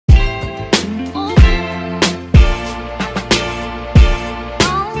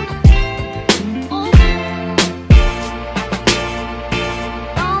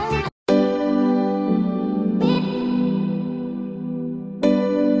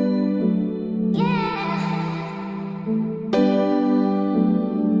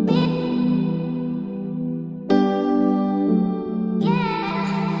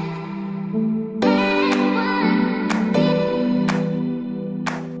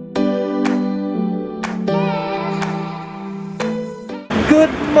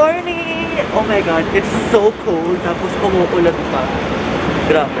Good morning! Oh my god, it's so cold. Tapos umuulan pa.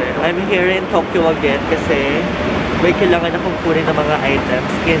 Grabe. I'm here in Tokyo again kasi may kailangan akong kunin ng mga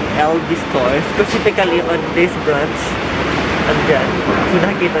items in LV stores. Specifically on this branch. Andyan. So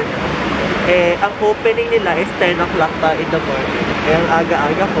nakikita niyo. Eh, ang opening nila is 10 o'clock pa in the morning. Eh, ang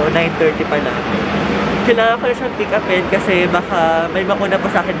aga-aga ko, 9:30 pa lang. Kailangan ko na siyang pick upin kasi baka may mauna pa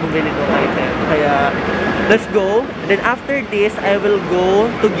sa akin bumili ng item. Kaya, let's go. And then after this, I will go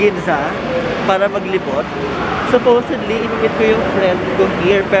to Ginza para maglibot. Supposedly, inimit ko yung friend ko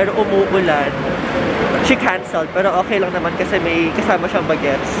here pero umuulan. She canceled pero okay lang naman kasi may kasama siyang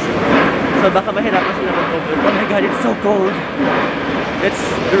bagets. So baka mahirapan sila mag-over. Oh my god, it's so cold. It's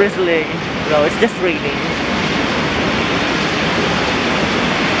drizzling. No, it's just raining.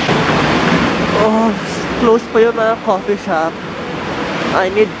 Oh, close pa yung mga coffee shop.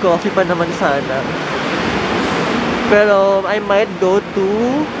 I need coffee pa naman sana. Pero I might go to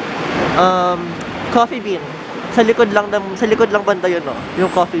Coffee Bean. Sa likod lang banda yun, no?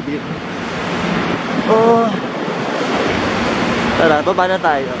 Yung Coffee Bean. Oh. Tara, baba na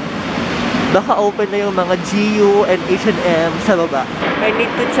tayo. Baka open na yung mga GU and H&M sa baba. I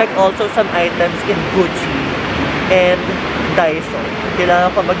need to check also some items in Gucci and Daiso. Kailangan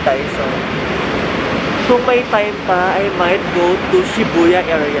pa mag-Daiso. Kung may time pa, I might go to Shibuya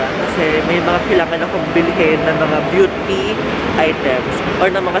area kasi may mga kailangan akong bilhin ng mga beauty items or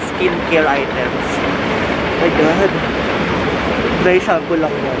ng mga skincare items. Oh my god. Dry shampoo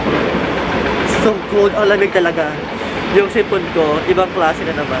lang yan. So cold. Ang lamig talaga. Yung sipon ko, ibang klase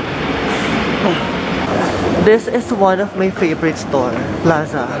na naman. This is one of my favorite store,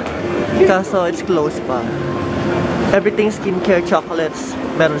 Plaza. Kaso it's closed pa. Everything skincare, chocolates,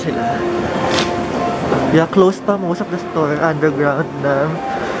 meron sila. Yeah, closed pa most of the store underground ng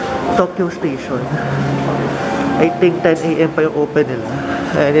Tokyo Station. I think 10 AM pa yung open nila.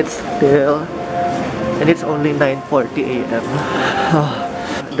 And it's only 9:40 AM.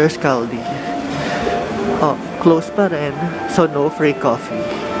 There's Caldi. Oh, closed pa rin. So no free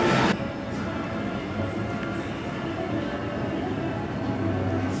coffee.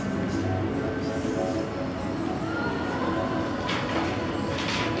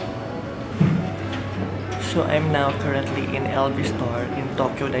 So I'm now currently in LV store in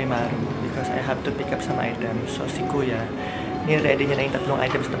Tokyo Daimaru because I have to pick up some items. So si Kuya, ni-ready niya na yung tatlong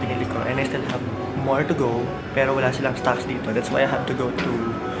items na binili ko and I still have more to go pero wala silang stocks dito. That's why I have to go to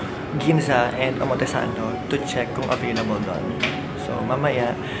Ginza and Omotesando to check kung available doon. So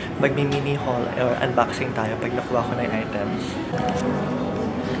mamaya, magmi-mini haul or unboxing tayo pag nakuha ko na yung items.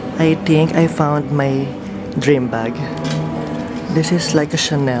 I think I found my dream bag. This is like a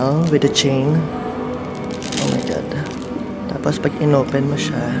Chanel with a chain. Oh my god. Tapos pag inopen mo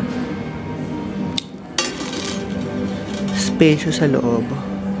siya, spacious sa loob.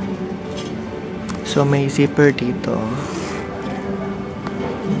 So may zipper dito.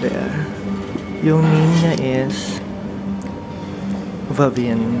 There. Yung name niya is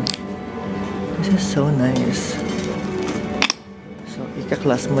Vuitton. This is so nice. So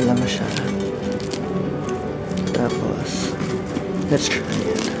ikaklas mo lang siya. Tapos let's try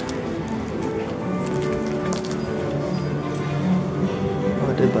it.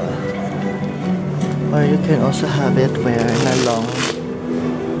 Diba? Or you can also have it wear na long.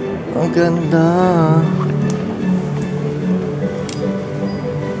 Ang ganda.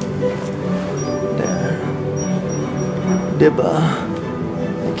 There. Diba?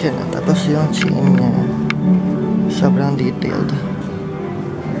 Okay na. Tapos yung chain niya sobrang detailed.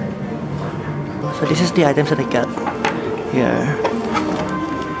 So this is the items that I got here.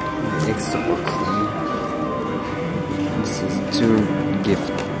 It's so cool. This is two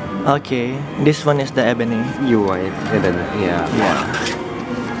gift. Okay, this one is the ebony. You white, and then yeah.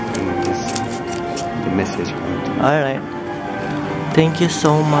 And this the message. All right. Thank you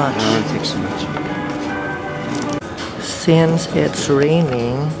so much. Thanks so much. Since it's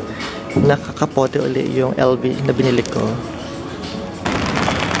raining, nakakapote uli yung LV na binili ko.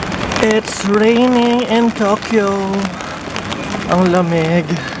 It's raining in Tokyo. Ang lamig.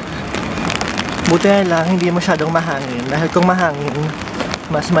 Buti na lang, hindi masyadong mahangin. Dahil kung mahangin,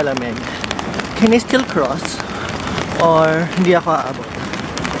 mas malamig. Can I still cross? Or hindi ako aabot?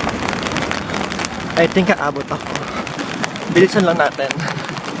 I think aabot ako. Bilisan lang natin.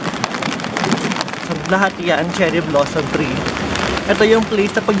 So, lahat yan, cherry blossom tree. Ito yung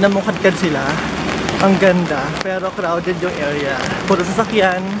place na pag namukadkad sila, ang ganda. Pero crowded yung area. Puro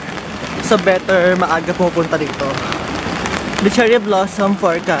sasakyan. So better maaga pupunta dito. The cherry blossom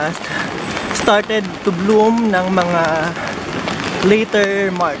forecast started to bloom ng mga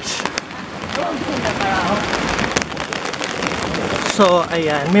later March. So,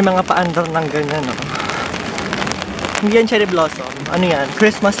 ayan. May mga paandar ng ganyan, no? Hindi yan cherry blossom. Ano yan?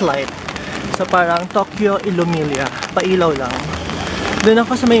 Christmas light. So, parang Tokyo Illumilia. Pailaw lang. Doon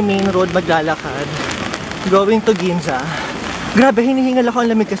ako sa may main road maglalakad. Going to Ginza. Grabe, hinihingal ako. Ang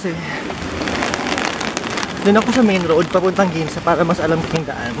lamig kasi. Doon ako sa main road, papuntang Ginza para mas alam ko yung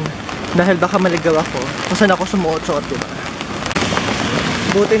daan. Dahil baka maligaw ako kung saan ako sumuot-suot, diba?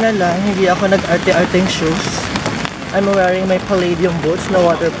 Buti na lang, hindi ako nag-arte-arteng shoes. I'm wearing my Palladium boots na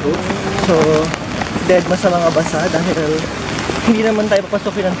waterproof. So, dead ma sa mga basa dahil hindi naman tayo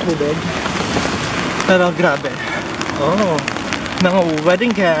papasukin ng tubig. Pero grabe. Oh, mga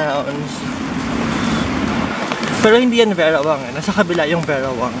wedding gowns. Pero hindi yan Vera Wang. Nasa kabila yung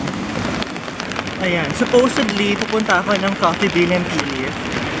Vera Wang. Ayan, supposedly pupunta ako ng Coffee Bean and Tea Leaf.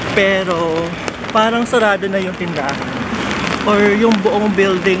 Pero parang sarado na yung tindahan. Or yung buong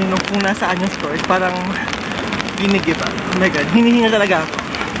building nung kung nasaan yung stores, parang ginigiba. Oh my god, hinihingal talaga ako.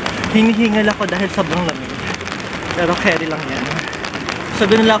 Hinihingal ako dahil sobrang lamig. Pero carry lang yan. So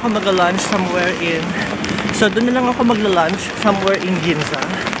doon na lang ako mag-lunch somewhere in Ginza.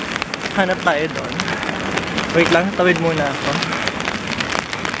 Hanap tayo doon. Wait lang, tawid muna ako.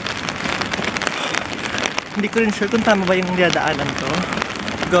 Hindi ko rin sure kung tama ba yung dadaanan ko.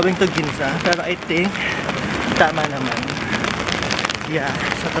 Going to Ginza. Pero I think tama naman. Yeah,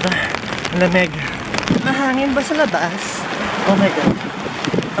 so tara. Lamig. Mahangin ba sa labas? Oh my god.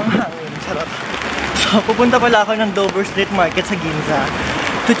 Ang hangin. Sarap. So, pupunta pala ako ng Dover Street Market sa Ginza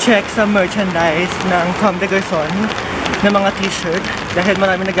to check sa merchandise ng Comme des Garçons na mga t-shirt dahil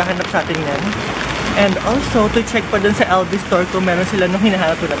marami naghahanap sa atin yan. And also, to check pa dun sa LV store kung meron sila nung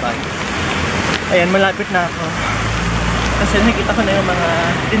hinahanap ko na bag. Ayan, malapit na ako. Kasi nakikita ko na yung mga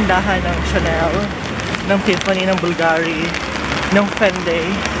tindahan ng Chanel, ng Tiffany, ng Bulgari, ng Fendi.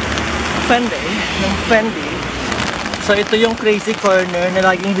 So, ito yung crazy corner na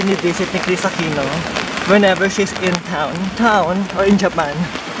laging binivisit ni Chris Aquino whenever she's in town or in Japan.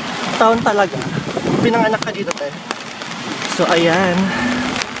 Town talaga. Pinanganak ka dito, te. So, ayan.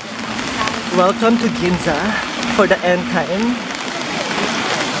 Welcome to Ginza for the end time.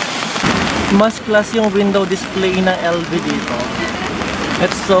 Mas class yung window display ng LV dito.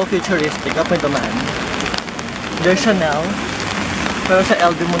 It's so futuristic. Up with the man. There's Chanel. Pero sa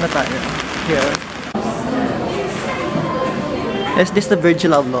LV muna tayo. Here. Is this the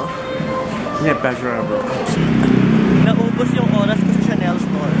Virgil Abloh? Yeah, Virgil Abloh. Naubos yung oras ko sa Chanel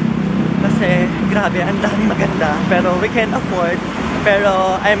store. Kasi, grabe, ang dami maganda. Pero we can't afford.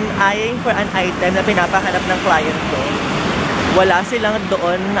 Pero, I'm eyeing for an item na pinapahanap ng client ko. Wala silang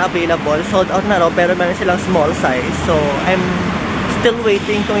doon na available. Sold out na raw, pero meron silang small size. So, I'm still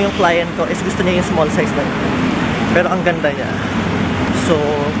waiting kung yung client ko is gusto niya yung small size na yun. Pero ang ganda niya. So,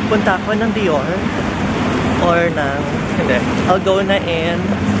 punta ako ng Dior. Or ng, hindi. I'll go na in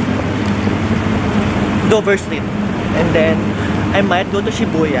Dover Street. And then, I might go to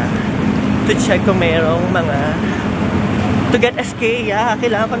Shibuya to check kung mayroong mga to get SK, yeah.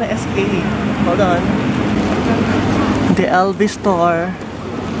 Kailangan ko na SK. Hold on. The LV store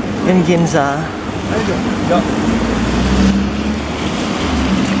in Ginza. Go.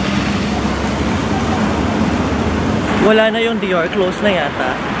 Wala na yung Dior. Close na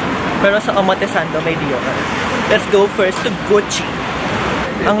yata. Pero sa Omotesando may Dior. Let's go first to Gucci.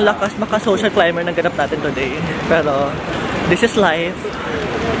 Ang lakas maka-social climber na ganap natin today. Pero, this is life.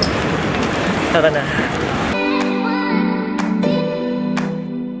 Tara na.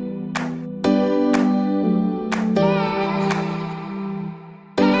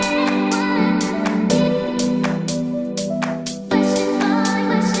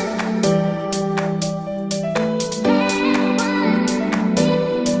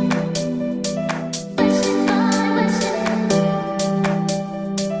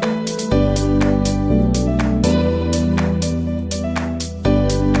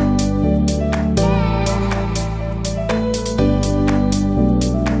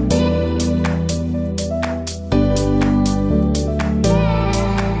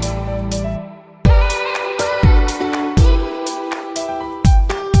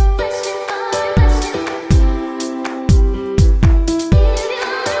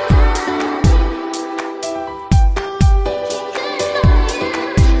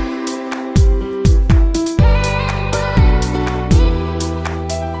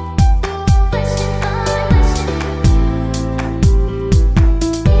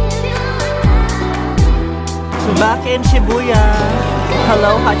 Back in Shibuya.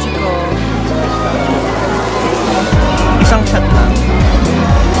 Hello, Hachiko. Isang shot lang.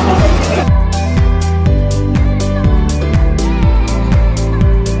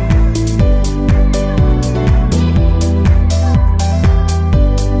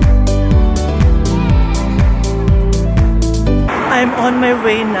 the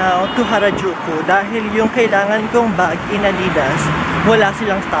way now to Harajuku dahil yung kailangan kong bag in Adidas, wala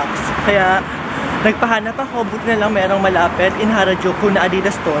silang stocks. Kaya nagpahanap ako, buti na lang merong malapit in Harajuku na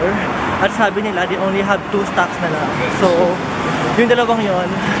Adidas store. At sabi nila, they only have 2 stocks na lang. So, yung dalawang yon,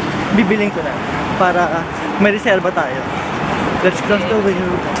 bibiling ko na para may reserva tayo. Let's cross the way.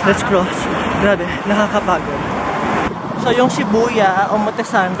 Let's cross. Grabe, nakakapagod. So, yung Shibuya,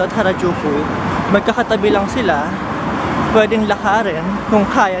 Omotesando at Harajuku, magkakatabi lang sila. Pwedeng lakarin kung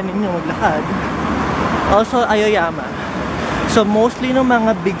kaya ninyo maglakad. Also, Aoyama. So, mostly ng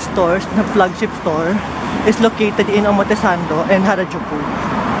mga big stores na flagship store is located in Omotesando and Harajuku.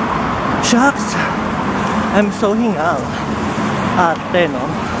 Shucks! I'm so hingal. Ate, no?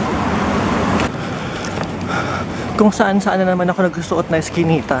 Kung saan-saan na naman ako nagsusuot na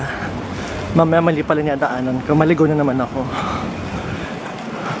skinita. Mamaya mali pala niya daanan ko. Maligo na naman ako.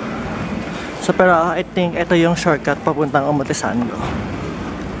 So, pero I think ito yung shortcut papuntang Omotesando.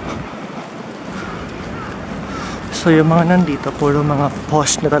 So, yung mga nandito, puro mga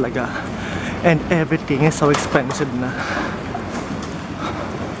posh na talaga. And everything is so expensive na.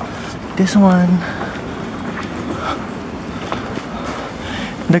 This one.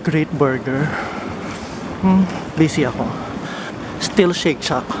 The Great Burger. Busy ako. Still Shake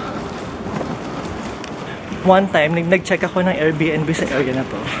Shack. One time, nag-check ako ng Airbnb sa area na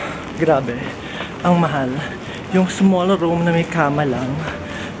to. Grabe, ang mahal. Yung small room na may kama lang,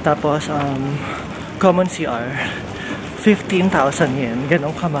 tapos common CR, 15,000 yen.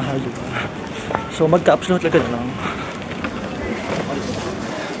 Ganong kamahal, diba? So magka-absolute lang lang.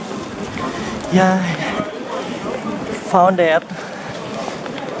 Yeah, found it.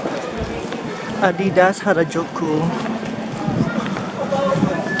 Adidas Harajuku.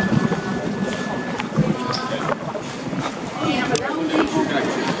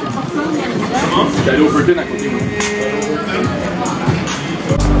 D'aller au Vuitton à côté.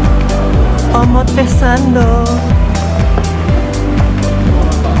 Omotesando.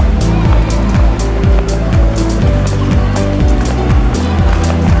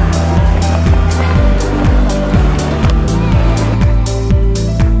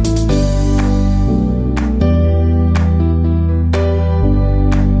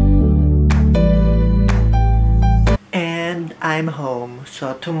 I'm home.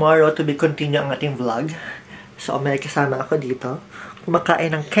 So, tomorrow to be continue ang ating vlog. So, may kasama ako dito.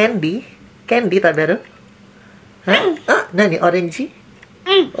 Kumakain ng candy. Candy, tabero? Ha? Ah, nani? Orangey?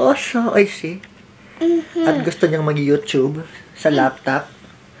 Oh, so oishi. At gusto niyang mag-YouTube sa laptop.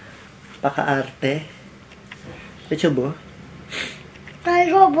 Paka-arte. YouTube, oh?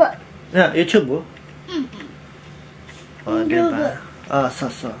 Yeah, YouTube, oh? Oh, diba? Oh,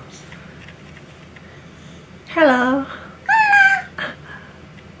 so. Hello!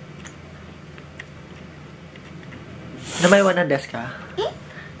 Namaiwanan desu ka?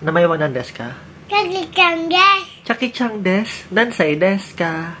 Namaiwanan desu ka? Chaki-chan desu. Chaki-chan desu? Nansai desu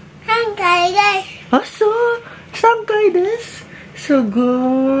ka? Sankai desu. Aso! Sankai desu!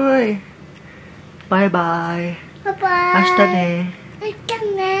 Sugoi! Bye-bye! Bye-bye. Ashita ne! Ashita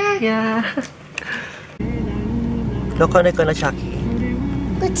ne. Yeah! Doko ne ko na Chaki?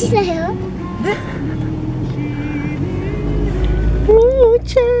 こっちだよ。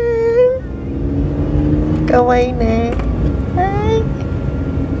Miyu-chan! Kawaii ne! Hi!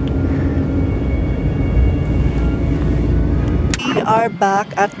 We are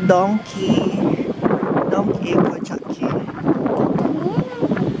back at Donkey. Donkey ko, Chucky.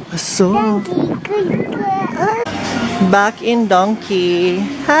 So, back in Donkey.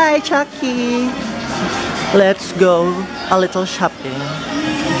 Hi, Chucky. Let's go a little shopping.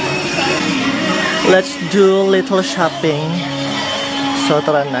 Let's do little shopping. So,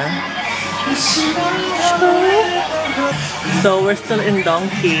 tara na. So, we're still in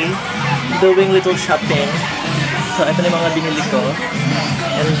Donkey doing little shopping. So, ito na yung mga binili ko.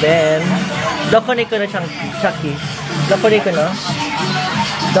 And then, dokonay ko na siyang Chucky. Dokonay ko na.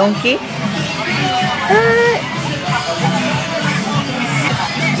 Donkey? Ay!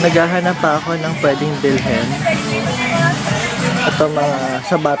 Naghahanap pa ako ng pwedeng bilhin. Ito mga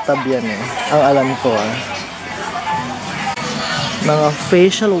sa bathtub yan eh. Ang alam ko ah. Mga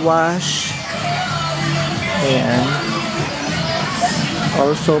facial wash. Ayan.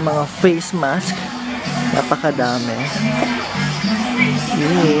 Also mga face mask. Napakadami.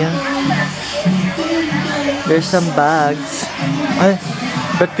 Yeah. There's some bags. Ay,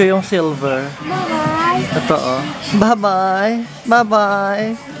 ba't ko yung silver? Bye-bye. Ito oh. Bye-bye.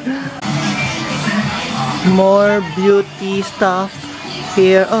 Bye-bye. More beauty stuff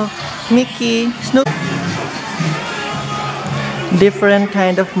here. Oh, Mickey. Snoop. Different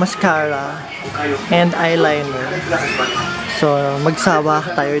kind of mascara and eyeliner. So, magsawa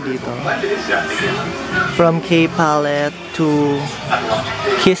tayo dito. From K-Palette to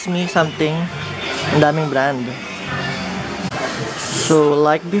Kiss Me something. Ang daming brand. So,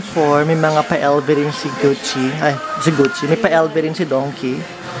 like before, may mga pa-LV rin si Gucci. Ay, si Gucci. May pa-LV rin si Donkey.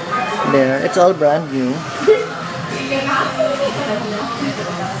 There. It's all brand new.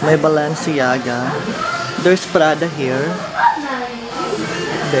 May Balenciaga. There's Prada here.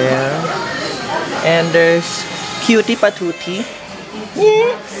 There. And there's Cutie Patootie.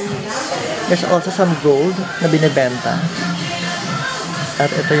 Yeah. There's also some gold na binibenta.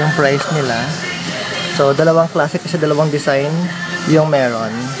 At ito yung price nila. So, dalawang klase kasi dalawang design yung meron.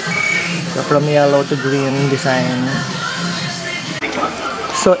 So, from yellow to green design.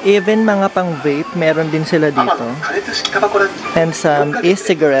 So, even mga pang vape, meron din sila dito. And some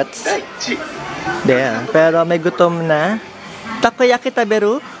e-cigarettes. There. Pero may gutom na. Takoyaki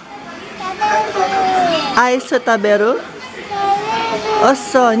taberu? Ice taberu?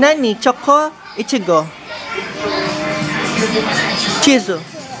 Oso, nani? Choco? Ichigo? Chizu?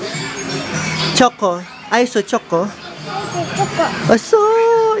 Choco? Ice choco? Oso,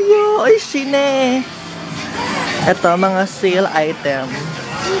 yo, oishi ne. Ito, mga sale item.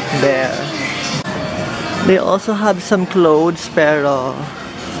 There. They also have some clothes, pero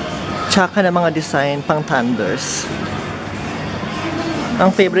tsaka na mga design pang thunders. Ang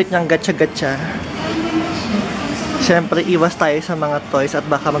favorite niyang gacha-gacha. Siyempre, iwas tayo sa mga toys at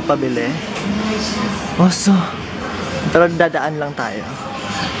baka magpabili. Oso. Pero dadaan lang tayo.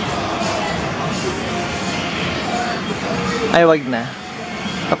 Ay, wag na.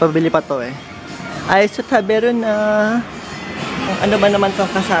 Papabili pa to eh. Ay, so taberu na. Kung ano ba naman tong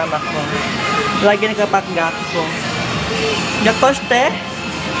kasama ko. Lagi nagkapakgak ko. Yakoste?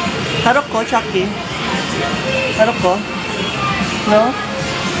 Haroko, Chucky? Haroko? No?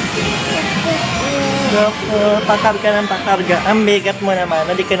 Pakarga ng pakarga. Ang bigat mo naman.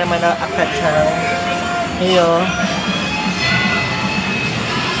 Hindi ka naman naakat siya. Iyo.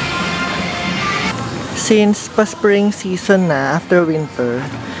 Since pa-spring season na, after winter,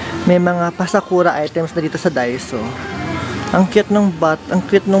 may mga pasakura items na dito sa Daiso. Ang cute ng ang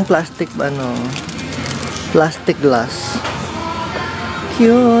cute ng plastic, plastic glass.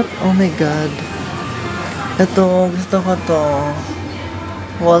 Cute! Oh my god. Ito, gusto ko to.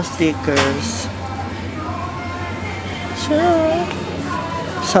 Wall stickers. Sure.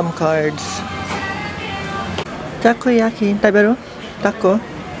 Some cards. Takoyaki. Taberu? Tako?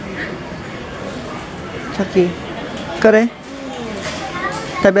 Chucky. Kore?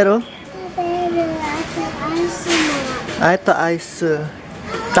 Taberu? Ah, ito ice.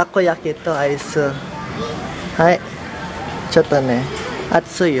 Takoyaki ito ice. Hai. Choto ne.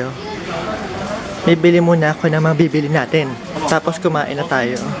 Atsuyo. Bibili muna ako ng mga bibili natin. Tapos kumain na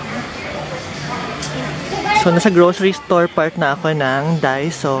tayo. So, nasa grocery store part na ako ng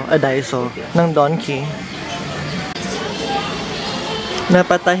Daiso, ng Donkey.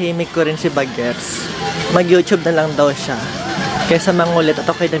 Napatahimik ko rin si Bagets. Mag-YouTube na lang daw siya. Kaysa mangulit at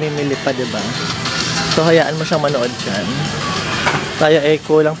ako'y namimili pa, diba? So, hayaan mo siyang manood dyan. Tayo ay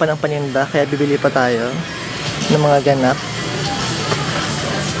kulang pa ng paninda, kaya bibili pa tayo ng mga ganap.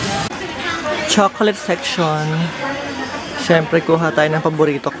 Chocolate section. Siyempre, kuha tayo ng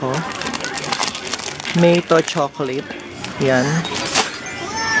paborito ko. Mito chocolate. Yan.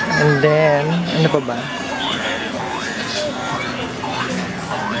 And then, ano pa ba?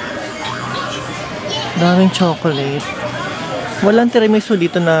 Daming chocolate. Walang tiramisu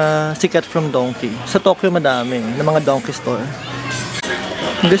dito na sikat from Donkey. Sa Tokyo madami, na mga Donkey store.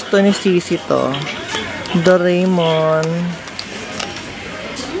 Gusto ni Sisi to. Doraemon.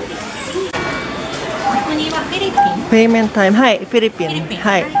 Payment time. Hi, Philippine.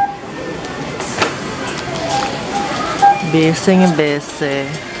 Hi. Beseng bese.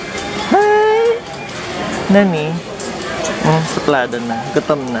 Hi. Nani? Suplado na.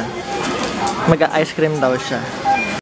 Gutom na. Mag-ice cream daw siya.